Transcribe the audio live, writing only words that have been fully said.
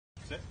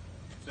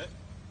Sit.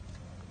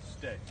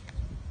 Stay.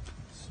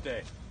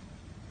 Stay.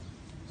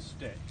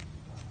 Stay.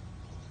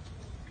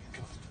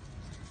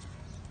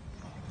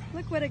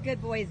 Look what a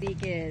good boy Zeke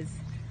is.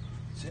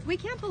 Sit. We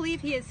can't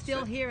believe he is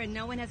still Sit. here and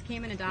no one has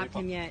came and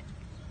adopted him yet.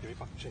 Give me a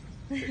pup. Shake.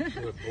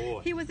 Good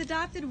boy. He was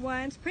adopted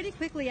once, pretty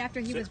quickly after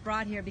he Sit. was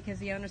brought here because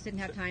the owners didn't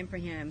have time for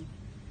him.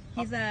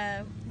 He's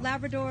a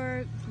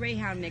Labrador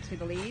Greyhound mix, we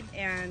believe,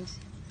 and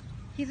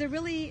he's a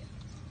really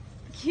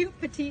cute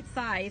petite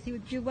size. He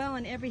would do well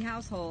in every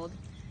household.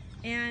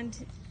 And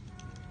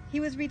he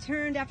was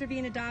returned after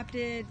being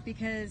adopted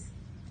because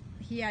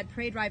he had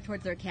prey drive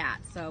towards their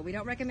cat. So we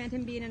don't recommend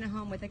him being in a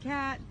home with a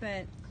cat,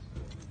 but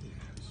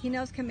he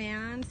knows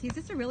commands. He's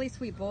just a really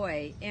sweet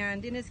boy.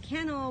 And in his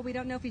kennel, we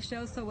don't know if he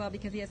shows so well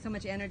because he has so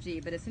much energy,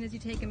 but as soon as you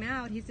take him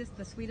out, he's just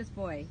the sweetest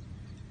boy.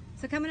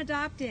 So come and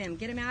adopt him.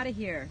 Get him out of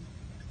here.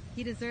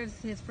 He deserves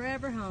his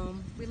forever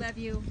home. We love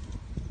you.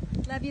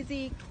 Love you,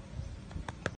 Zeke.